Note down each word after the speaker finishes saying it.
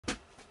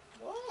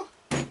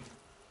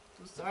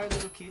Sorry,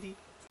 little kitty.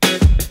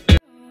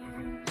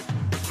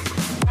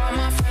 All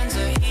my friends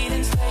are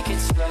heathens, take it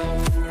slow.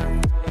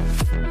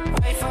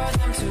 Wait for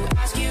them to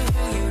ask you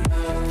who you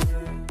know.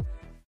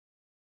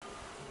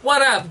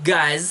 What up,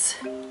 guys?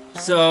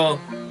 So,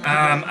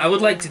 I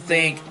would like to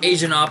thank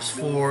AsianOps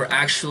for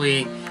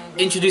actually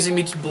introducing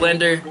me to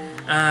Blender.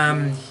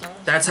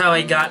 That's how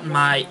I got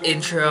my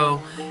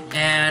intro,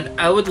 and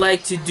I would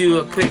like to do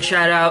a quick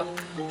shout out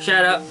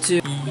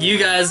to you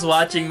guys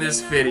watching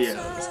this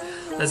video.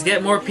 Let's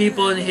get more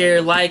people in here,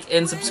 like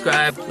and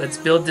subscribe. Let's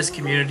build this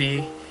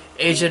community.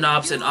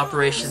 AsianOps and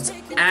OperAsians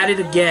at it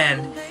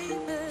again.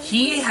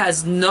 He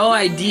has no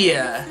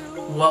idea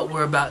what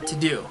we're about to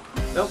do.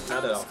 Nope,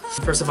 not at all.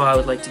 First of all, I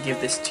would like to give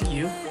this to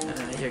you.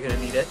 You're gonna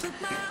need it.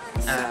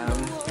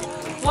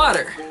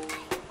 Water.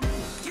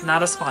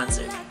 Not a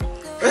sponsor.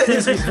 Not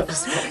a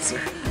sponsor.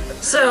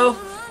 So,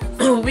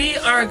 we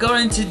are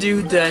going to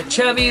do the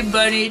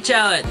ChubbyBunny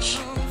challenge.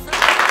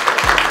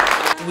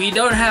 We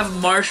don't have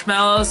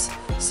marshmallows,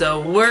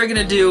 so we're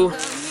gonna do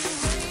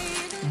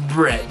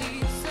bread.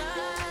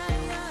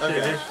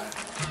 Okay.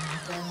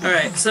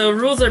 Alright, so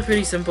rules are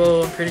pretty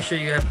simple. I'm pretty sure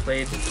you have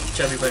played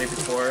ChubbyBunny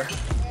before.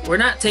 We're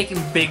not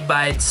taking big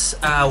bites.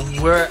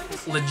 We're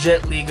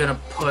legitly gonna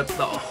put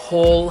the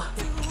whole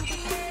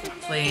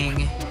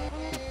thing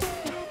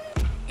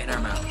in our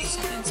mouths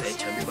and say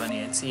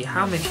ChubbyBunny and see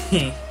how many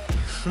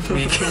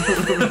we can.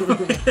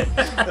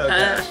 Oh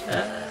gosh.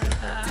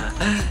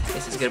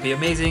 This is gonna be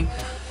amazing.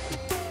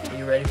 Are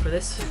you ready for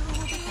this?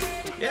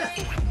 Yeah.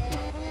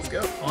 Let's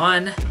go.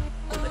 1,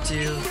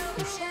 2,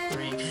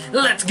 3.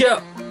 Let's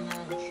go!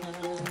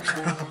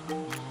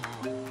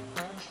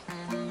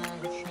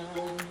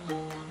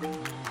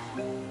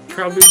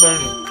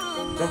 ChubbyBunny.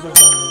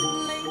 ChubbyBunny.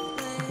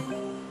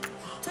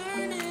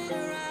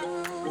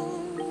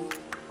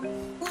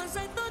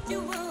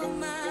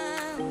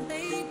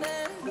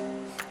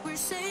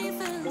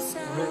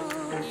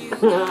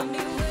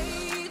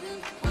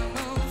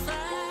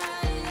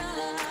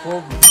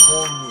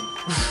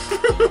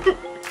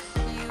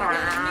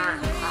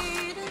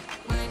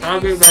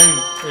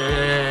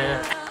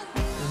 Yeah.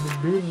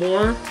 Do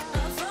more.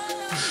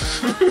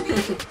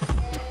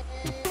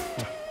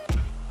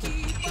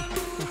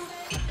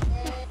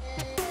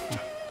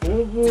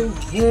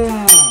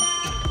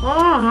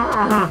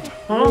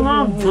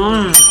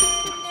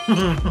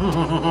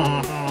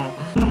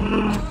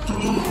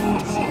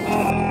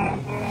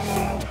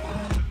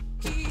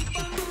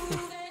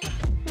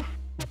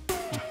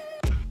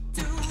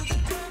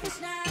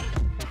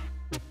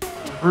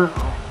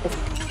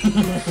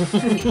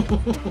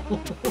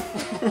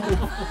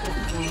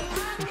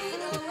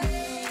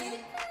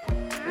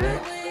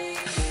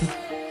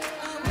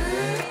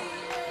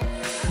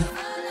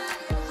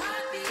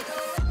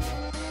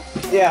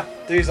 Yeah,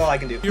 3's all I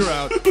can do. You're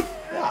out.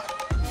 Yeah.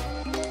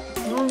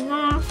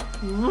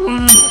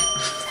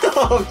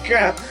 Oh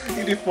crap!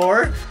 You do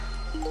 4?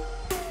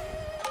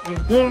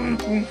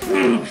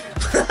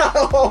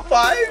 Oh,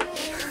 5?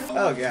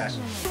 Oh gosh.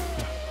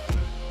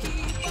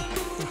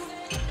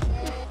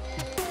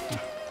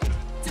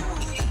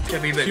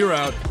 ChubbyBunny. You're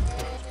out.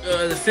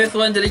 The 5th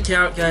one didn't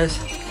count, guys.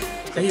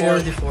 But you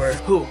gotta do 4.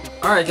 Who?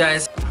 Alright,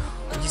 guys.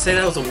 Would you say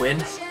that was a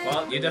win?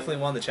 Well, you definitely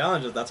won the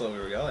challenge if that's what we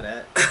were going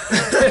at.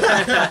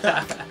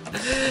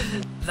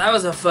 That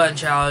was a fun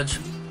challenge.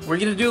 We're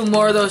gonna do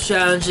more of those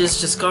challenges.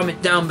 Just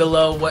comment down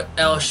below what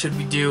else should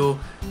we do.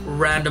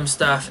 Random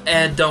stuff.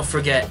 And don't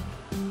forget,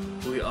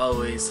 we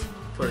always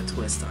put a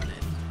twist on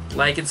it.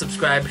 Like and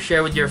subscribe.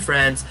 Share with your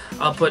friends.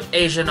 I'll put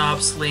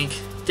AsianOps link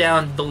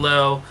down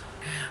below.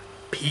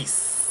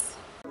 Peace.